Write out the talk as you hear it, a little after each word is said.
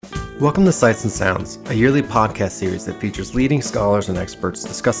Welcome to Sights and Sounds, a yearly podcast series that features leading scholars and experts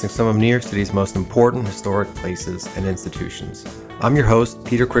discussing some of New York City's most important historic places and institutions. I'm your host,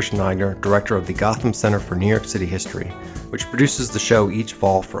 Peter Christian Eigner, director of the Gotham Center for New York City History, which produces the show each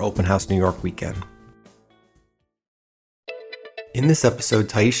fall for Open House New York weekend. In this episode,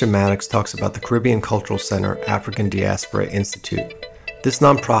 Taisha Maddox talks about the Caribbean Cultural Center African Diaspora Institute. This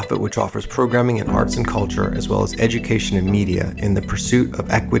nonprofit, which offers programming in arts and culture, as well as education and media in the pursuit of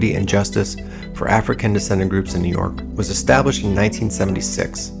equity and justice for African descendant groups in New York, was established in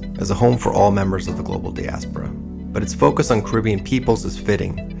 1976 as a home for all members of the global diaspora. But its focus on Caribbean peoples is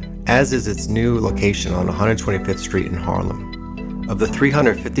fitting, as is its new location on 125th Street in Harlem. Of the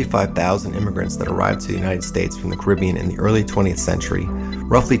 355,000 immigrants that arrived to the United States from the Caribbean in the early 20th century,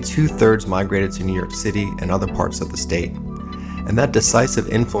 roughly two-thirds migrated to New York City and other parts of the state. And that decisive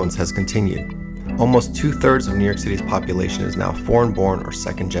influence has continued. Almost two-thirds of New York City's population is now foreign-born or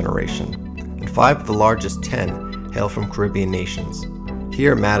second generation, and 5 of the largest 10 hail from Caribbean nations.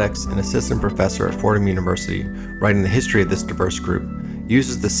 Here, Maddox, an assistant professor at Fordham University, writing the history of this diverse group,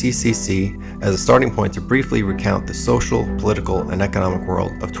 uses the CCC as a starting point to briefly recount the social, political, and economic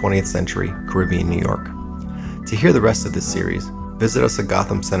world of 20th century Caribbean New York. To hear the rest of this series, visit us at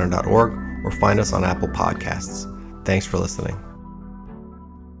gothamcenter.org or find us on Apple Podcasts. Thanks for listening.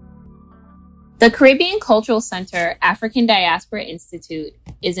 The Caribbean Cultural Center African Diaspora Institute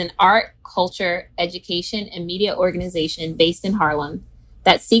is an art, culture, education, and media organization based in Harlem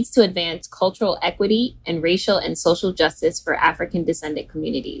that seeks to advance cultural equity and racial and social justice for African descendant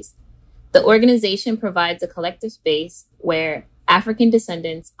communities. The organization provides a collective space where African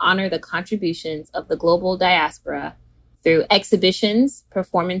descendants honor the contributions of the global diaspora through exhibitions,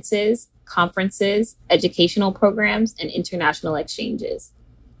 performances, conferences, educational programs, and international exchanges.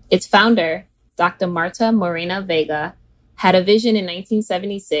 Its founder, Dr. Marta Morena Vega, had a vision in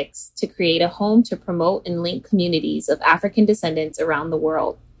 1976 to create a home to promote and link communities of African descendants around the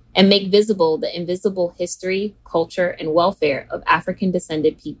world and make visible the invisible history, culture, and welfare of African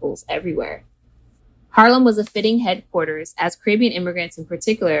descendant peoples everywhere. Harlem was a fitting headquarters, as Caribbean immigrants in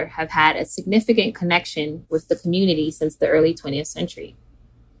particular have had a significant connection with the community since the early 20th century.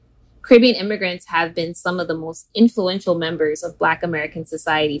 Caribbean immigrants have been some of the most influential members of Black American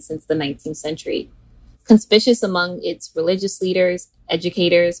society since the 19th century, conspicuous among its religious leaders,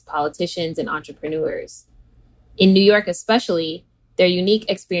 educators, politicians, and entrepreneurs. In New York especially, their unique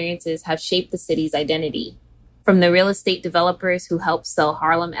experiences have shaped the city's identity. From the real estate developers who helped sell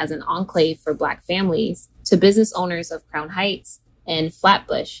Harlem as an enclave for Black families, to business owners of Crown Heights and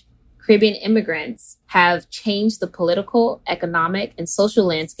Flatbush, Caribbean immigrants have changed the political, economic, and social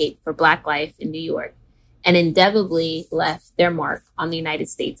landscape for Black life in New York and indelibly left their mark on the United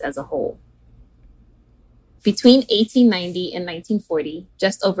States as a whole. Between 1890 and 1940,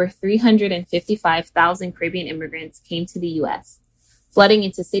 just over 355,000 Caribbean immigrants came to the U.S., flooding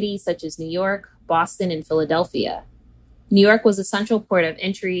into cities such as New York, Boston, and Philadelphia. New York was a central port of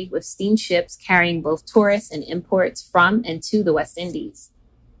entry with steamships carrying both tourists and imports from and to the West Indies.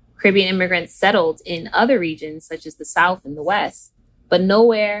 Caribbean immigrants settled in other regions such as the South and the West, but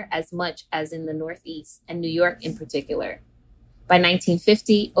nowhere as much as in the Northeast and New York in particular. By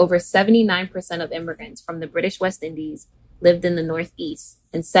 1950, over 79% of immigrants from the British West Indies lived in the Northeast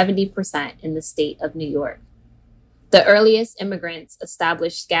and 70% in the state of New York. The earliest immigrants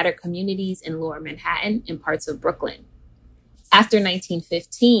established scattered communities in Lower Manhattan and parts of Brooklyn. After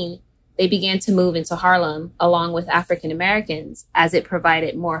 1915, they began to move into Harlem along with African Americans as it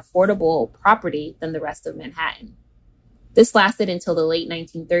provided more affordable property than the rest of Manhattan. This lasted until the late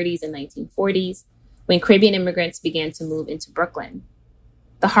 1930s and 1940s, when Caribbean immigrants began to move into Brooklyn.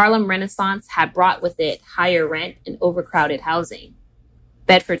 The Harlem Renaissance had brought with it higher rent and overcrowded housing.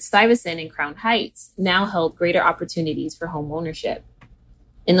 Bedford-Stuyvesant and Crown Heights now held greater opportunities for home ownership.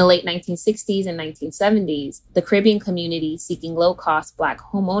 In the late 1960s and 1970s, the Caribbean community seeking low-cost Black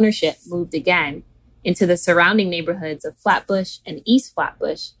home ownership moved again into the surrounding neighborhoods of Flatbush and East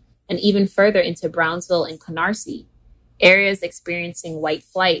Flatbush, and even further into Brownsville and Canarsie, areas experiencing white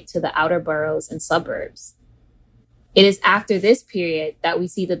flight to the outer boroughs and suburbs. It is after this period that we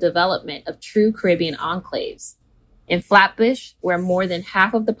see the development of true Caribbean enclaves. In Flatbush, where more than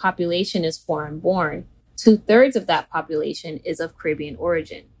half of the population is foreign-born, 2/3 of that population is of Caribbean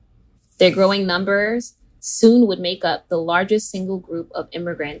origin. Their growing numbers soon would make up the largest single group of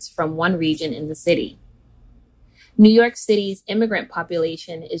immigrants from one region in the city. New York City's immigrant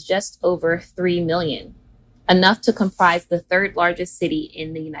population is just over 3 million, enough to comprise the 3rd largest city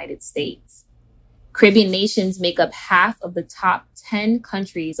in the United States. Caribbean nations make up half of the top 10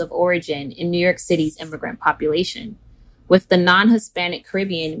 countries of origin in New York City's immigrant population, with the non-Hispanic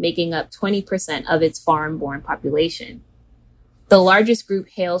Caribbean making up 20% of its foreign-born population. The largest group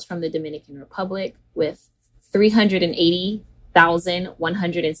hails from the Dominican Republic, with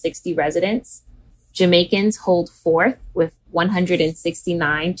 380,160 residents. Jamaicans hold fourth with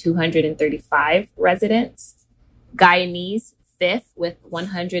 169,235 residents. Guyanese fifth with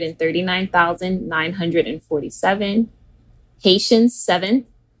 139,947. Haitians seventh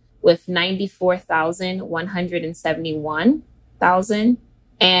with 94,171,000.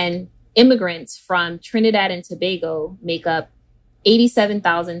 And immigrants from Trinidad and Tobago make up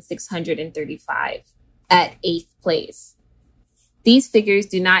 87,635 at eighth place. These figures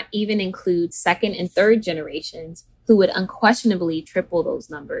do not even include second and third generations, who would unquestionably triple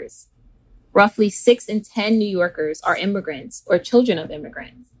those numbers. Roughly 6 in 10 New Yorkers are immigrants or children of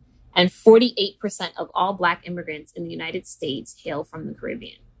immigrants, and 48% of all Black immigrants in the United States hail from the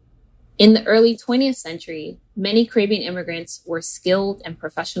Caribbean. In the early 20th century, many Caribbean immigrants were skilled and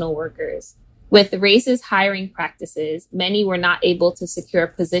professional workers. With racist hiring practices, many were not able to secure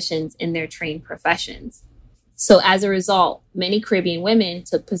positions in their trained professions. So as a result, many Caribbean women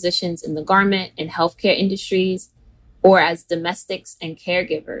took positions in the garment and healthcare industries or as domestics and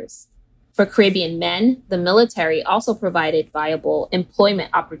caregivers. For Caribbean men, the military also provided viable employment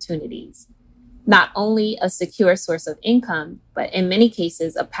opportunities, not only a secure source of income, but in many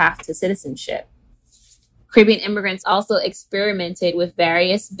cases, a path to citizenship. Caribbean immigrants also experimented with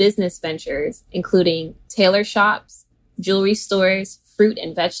various business ventures, including tailor shops, jewelry stores, fruit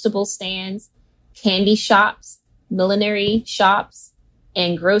and vegetable stands, candy shops, millinery shops,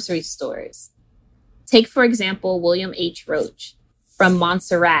 and grocery stores. Take, for example, William H. Roach from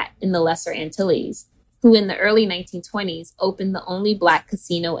Montserrat in the Lesser Antilles, who in the early 1920s opened the only Black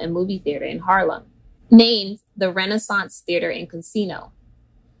casino and movie theater in Harlem, named the Renaissance Theater and Casino.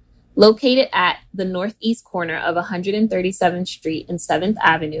 Located at the northeast corner of 137th Street and 7th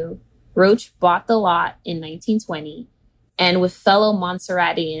Avenue, Roach bought the lot in 1920 and with fellow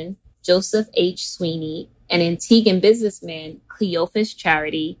Montserratian Joseph H. Sweeney and Antiguan businessman Cleophas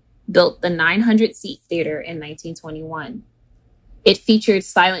Charity built the 900-seat theater in 1921. It featured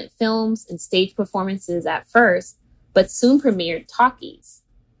silent films and stage performances at first, but soon premiered talkies.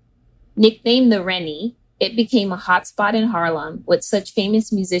 Nicknamed the Rennie, it became a hotspot in Harlem with such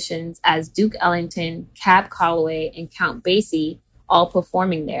famous musicians as Duke Ellington, Cab Calloway, and Count Basie all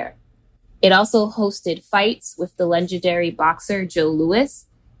performing there. It also hosted fights with the legendary boxer Joe Louis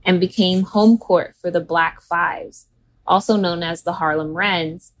and became home court for the Black Fives, also known as the Harlem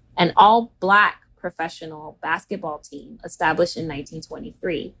Wrens, an all-Black professional basketball team established in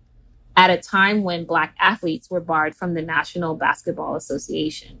 1923, at a time when Black athletes were barred from the National Basketball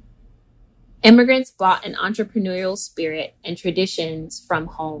Association. Immigrants brought an entrepreneurial spirit and traditions from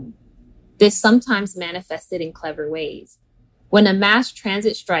home. This sometimes manifested in clever ways. When a mass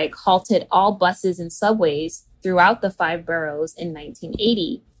transit strike halted all buses and subways throughout the 5 boroughs in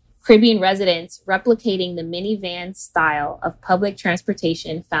 1980, Caribbean residents, replicating the minivan style of public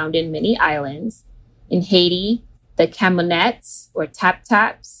transportation found in many islands, in Haiti, the camionettes or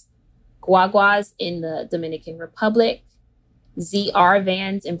tap-taps, guaguas in the Dominican Republic, ZR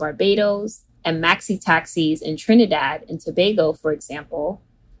vans in Barbados, and maxi taxis in Trinidad and Tobago, for example,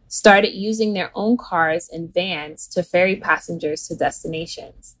 started using their own cars and vans to ferry passengers to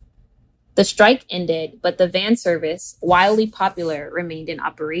destinations. The strike ended, but the van service, wildly popular, remained in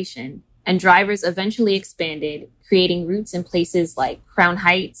operation, and drivers eventually expanded, creating routes in places like Crown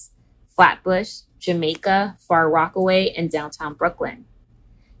Heights, Flatbush, Jamaica, Far Rockaway, and downtown Brooklyn.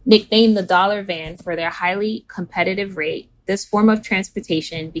 Nicknamed the dollar van for their highly competitive rate, this form of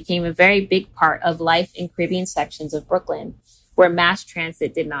transportation became a very big part of life in Caribbean sections of Brooklyn, where mass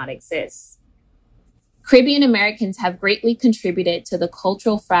transit did not exist. Caribbean Americans have greatly contributed to the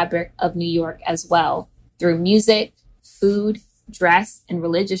cultural fabric of New York as well, through music, food, dress, and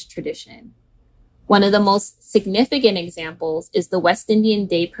religious tradition. One of the most significant examples is the West Indian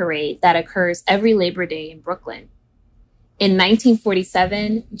Day Parade that occurs every Labor Day in Brooklyn. In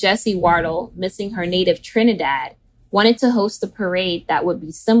 1947, Jessie Wardle, missing her native Trinidad, wanted to host a parade that would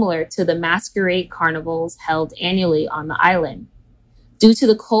be similar to the masquerade carnivals held annually on the island. Due to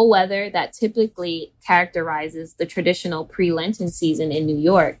the cold weather that typically characterizes the traditional pre-Lenten season in New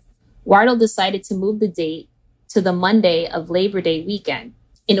York, Wardle decided to move the date to the Monday of Labor Day weekend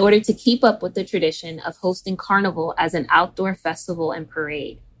in order to keep up with the tradition of hosting Carnival as an outdoor festival and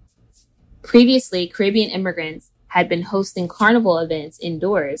parade. Previously, Caribbean immigrants had been hosting Carnival events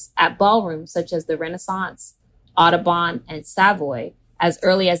indoors at ballrooms such as the Renaissance, Audubon, and Savoy as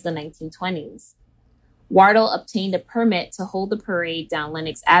early as the 1920s. Wardle obtained a permit to hold the parade down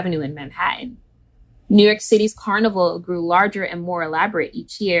Lenox Avenue in Manhattan. New York City's carnival grew larger and more elaborate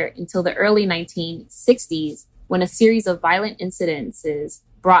each year until the early 1960s, when a series of violent incidences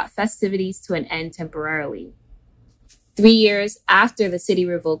brought festivities to an end temporarily. 3 years after the city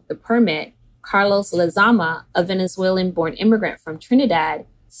revoked the permit, Carlos Lezama, a Venezuelan-born immigrant from Trinidad,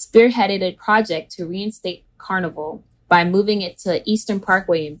 spearheaded a project to reinstate Carnival by moving it to Eastern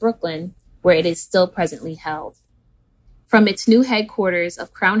Parkway in Brooklyn, where it is still presently held. From its new headquarters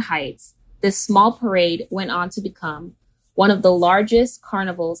of Crown Heights, this small parade went on to become one of the largest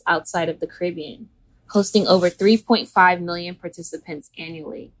carnivals outside of the Caribbean, hosting over 3.5 million participants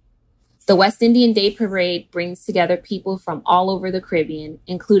annually. The West Indian Day Parade brings together people from all over the Caribbean,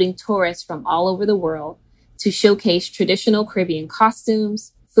 including tourists from all over the world, to showcase traditional Caribbean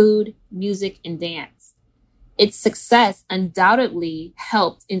costumes, food, music, and dance. Its success undoubtedly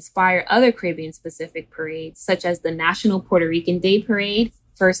helped inspire other Caribbean-specific parades, such as the National Puerto Rican Day Parade,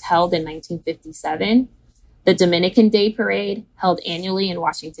 first held in 1957, the Dominican Day Parade, held annually in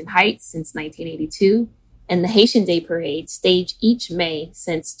Washington Heights since 1982, and the Haitian Day Parade, staged each May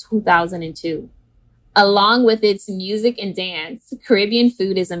since 2002. Along with its music and dance, Caribbean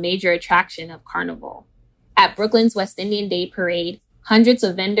food is a major attraction of Carnival. At Brooklyn's West Indian Day Parade, hundreds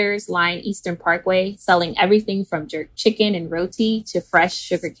of vendors line Eastern Parkway, selling everything from jerk chicken and roti to fresh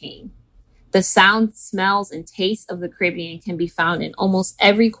sugarcane. The sounds, smells, and tastes of the Caribbean can be found in almost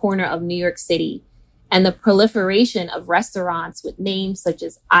every corner of New York City, and the proliferation of restaurants with names such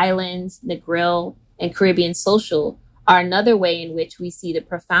as Islands, Negril, and Caribbean Social are another way in which we see the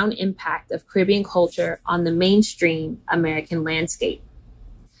profound impact of Caribbean culture on the mainstream American landscape.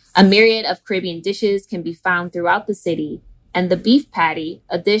 A myriad of Caribbean dishes can be found throughout the city, and the beef patty,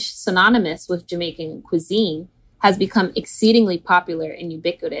 a dish synonymous with Jamaican cuisine, has become exceedingly popular and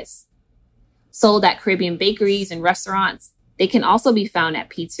ubiquitous. Sold at Caribbean bakeries and restaurants, they can also be found at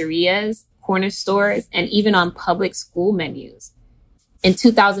pizzerias, corner stores, and even on public school menus. In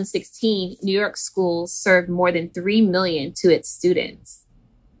 2016, New York schools served more than 3 million to its students.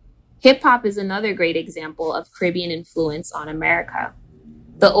 Hip-hop is another great example of Caribbean influence on America.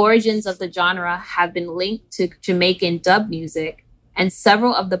 The origins of the genre have been linked to Jamaican dub music, and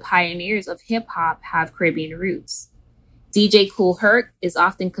several of the pioneers of hip-hop have Caribbean roots. DJ Kool Herc is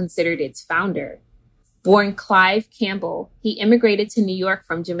often considered its founder. Born Clive Campbell, he immigrated to New York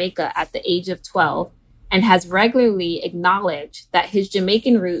from Jamaica at the age of 12 and has regularly acknowledged that his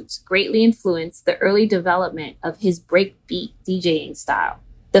Jamaican roots greatly influenced the early development of his breakbeat DJing style,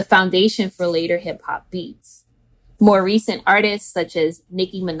 the foundation for later hip-hop beats. More recent artists such as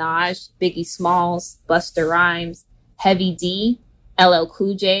Nicki Minaj, Biggie Smalls, Busta Rhymes, Heavy D, LL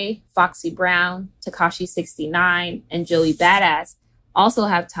Cool J, Foxy Brown, Tekashi 69, and Joey Badass also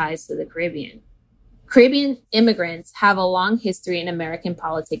have ties to the Caribbean. Caribbean immigrants have a long history in American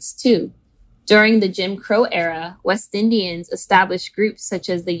politics too. During the Jim Crow era, West Indians established groups such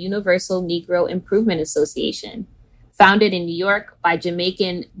as the Universal Negro Improvement Association, founded in New York by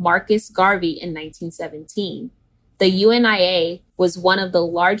Jamaican Marcus Garvey in 1917. The UNIA was one of the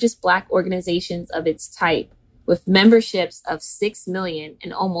largest Black organizations of its type, with memberships of 6 million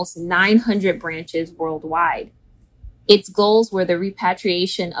and almost 900 branches worldwide. Its goals were the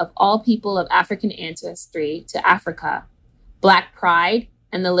repatriation of all people of African ancestry to Africa, Black pride,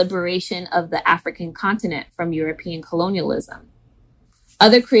 and the liberation of the African continent from European colonialism.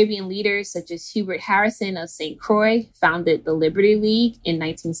 Other Caribbean leaders, such as Hubert Harrison of St. Croix, founded the Liberty League in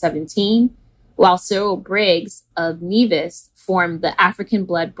 1917, while Cyril Briggs of Nevis formed the African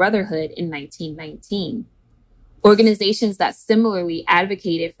Blood Brotherhood in 1919. Organizations that similarly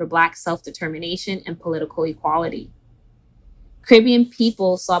advocated for Black self-determination and political equality. Caribbean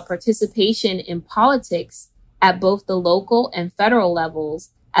people saw participation in politics at both the local and federal levels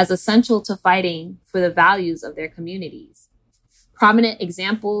as essential to fighting for the values of their communities. Prominent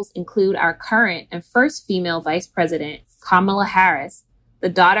examples include our current and first female vice president, Kamala Harris, the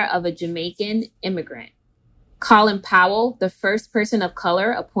daughter of a Jamaican immigrant. Colin Powell, the first person of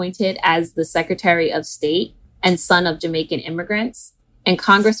color appointed as the Secretary of State and son of Jamaican immigrants, and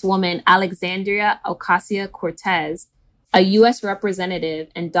Congresswoman Alexandria Ocasio-Cortez, a U.S. representative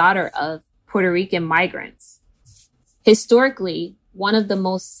and daughter of Puerto Rican migrants. Historically, one of the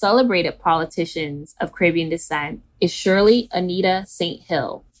most celebrated politicians of Caribbean descent is Shirley Anita St.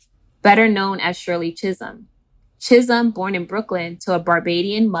 Hill, better known as Shirley Chisholm. Chisholm, born in Brooklyn to a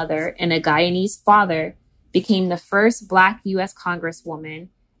Barbadian mother and a Guyanese father, became the first Black U.S. Congresswoman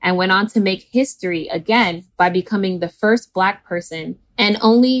and went on to make history again by becoming the first Black person and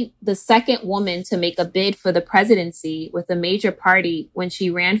only the second woman to make a bid for the presidency with a major party when she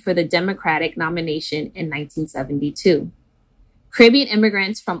ran for the Democratic nomination in 1972. Caribbean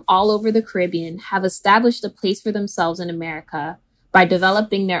immigrants from all over the Caribbean have established a place for themselves in America by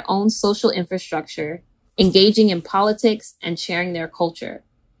developing their own social infrastructure, engaging in politics, and sharing their culture.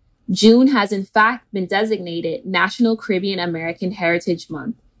 June has in fact been designated National Caribbean American Heritage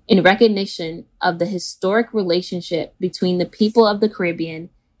Month in recognition of the historic relationship between the people of the Caribbean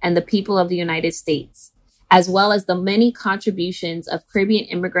and the people of the United States, as well as the many contributions of Caribbean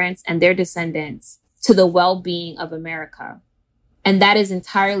immigrants and their descendants to the well-being of America. And that is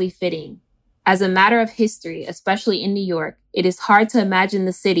entirely fitting. As a matter of history, especially in New York, it is hard to imagine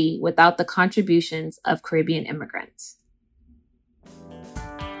the city without the contributions of Caribbean immigrants.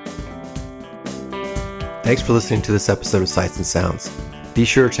 Thanks for listening to this episode of Sights and Sounds. Be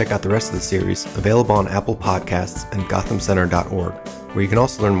sure to check out the rest of the series, available on Apple Podcasts and gothamcenter.org, where you can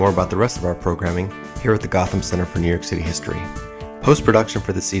also learn more about the rest of our programming here at the Gotham Center for New York City History. Post-production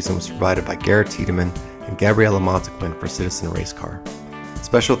for the season was provided by Garrett Tiedemann and Gabriella Montequin for Citizen Race Car.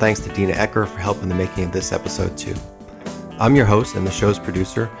 Special thanks to Dina Ecker for help in the making of this episode too. I'm your host and the show's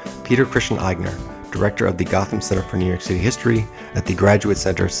producer, Peter Christian Eigner, Director of the Gotham Center for New York City History at the Graduate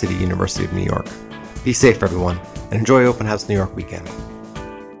Center, City University of New York. Be safe, everyone, and enjoy Open House New York weekend.